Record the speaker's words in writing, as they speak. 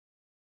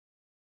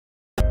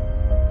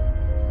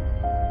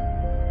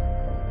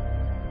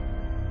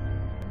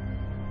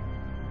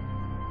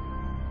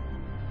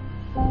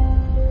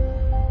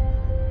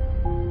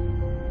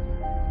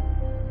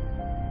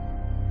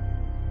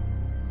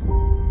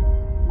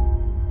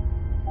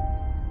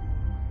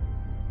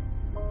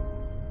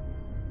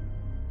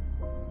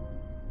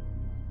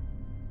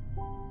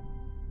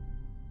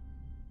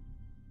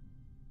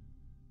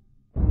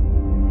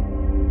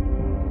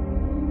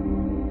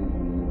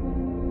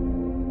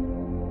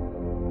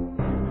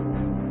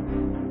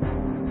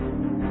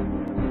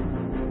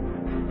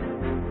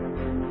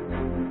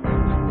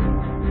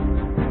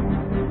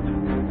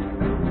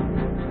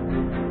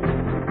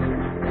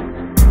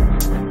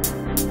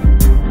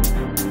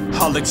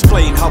I'll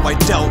explain how I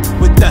dealt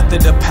with death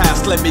in the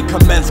past. Let me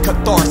commence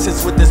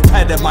catharsis with this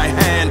pen in my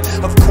hand.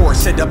 Of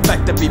course it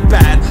affected me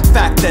bad.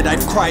 Fact that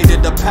I've cried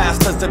in the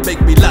past doesn't make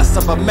me less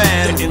of a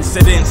man. The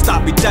incident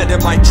stopped me dead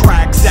in my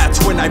tracks. That's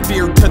when I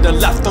veered to the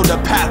left on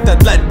the path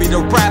that led me to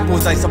rap.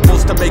 Was I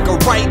supposed to make a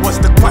right? Was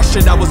the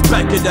question I was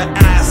begging to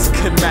ask.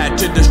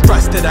 Imagine the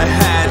stress that I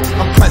had.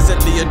 I'm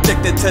presently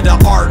addicted to the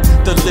art.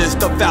 The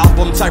list of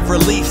albums I've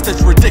released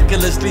is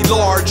ridiculously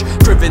large.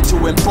 Driven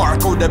to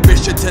embark on a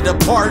mission to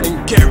depart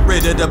and get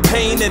rid of the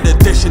pain in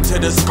addition to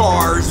the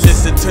scars.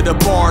 Listen to the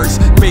bars,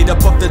 made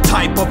up of the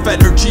type of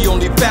energy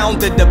only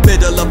found in the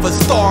middle of a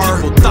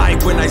star. People die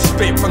when I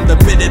spit from the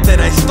minute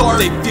that I start.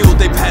 They feel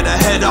they've had a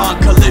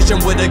head-on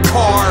collision with a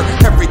car.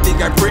 Everything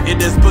I've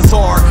written is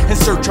bizarre. In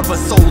search of a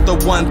soul, the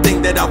one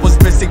thing that I was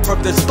missing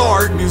from the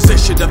start.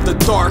 Musician of the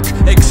dark,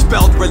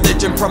 expelled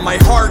religion from my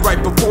heart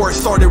right before I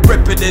started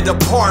ripping it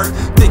apart.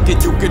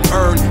 Thinking you can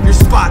earn your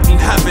spot in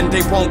heaven.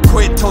 They won't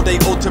quit till they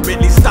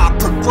ultimately stop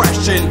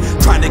progression.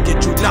 Trying to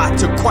get you not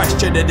to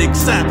question and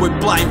accept with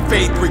blind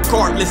faith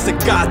regardless of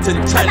God's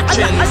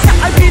intentions.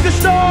 I be the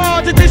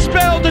star to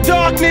dispel the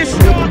darkness.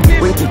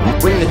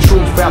 Bring the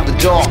truth out the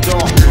dark.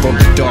 From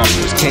the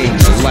darkness came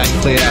the light,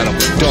 cleared out of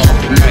the dark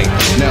night.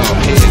 Now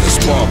I'm here to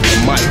spark the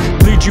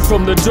mic. Lead you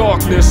from the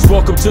darkness,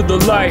 welcome to the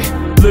light.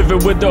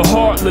 Living with the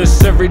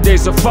heartless, every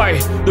day's a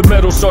fight. The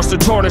metal starts to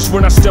tarnish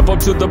when I step up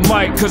to the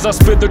mic. Cause I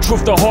spit the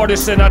truth the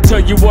hardest and I tell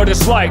you what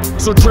it's like.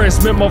 So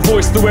transmit my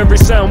voice through every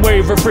sound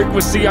wave or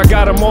frequency. I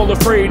got them all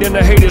afraid and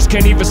the haters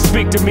can't even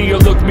speak to me or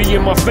look me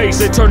in my face.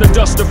 They turn to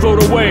dust to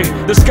float away.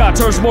 The sky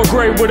turns more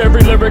gray with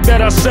every lyric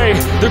that I say.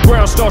 The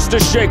ground starts to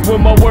shake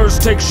when my words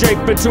take shape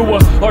into a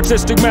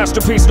artistic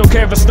masterpiece. No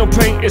canvas, no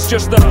paint, it's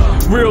just the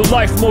real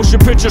life motion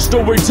picture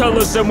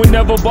storytellers. And we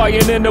never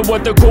buying into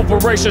what the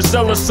corporations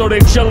sell us. So they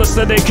jealous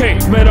that they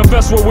can't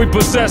manifest what we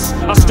possess.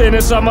 I stand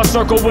inside my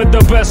circle with the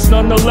best,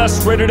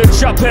 nonetheless ready to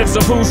chop heads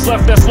of who's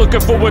left that's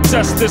looking for a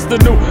test. This the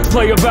new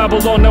play of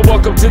Babylon, now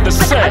welcome to the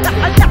set.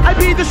 I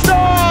be the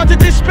star to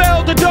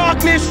dispel the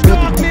darkness.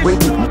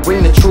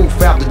 Bring the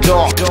truth out the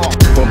dark.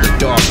 From the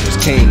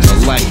darkness came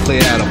the light,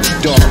 cleared out of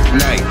the dark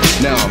night.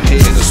 Now I'm here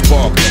to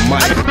spark the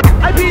mic.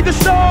 I be the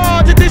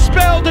star to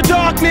dispel the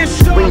darkness.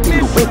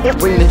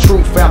 Bring the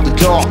truth out the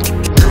dark.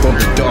 From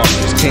the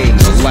darkness came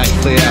the light,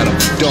 cleared out of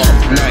the dark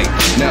night.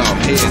 Now I'm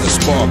here to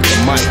spark the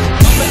mic.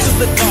 Into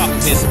the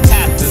darkness,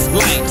 path is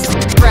light.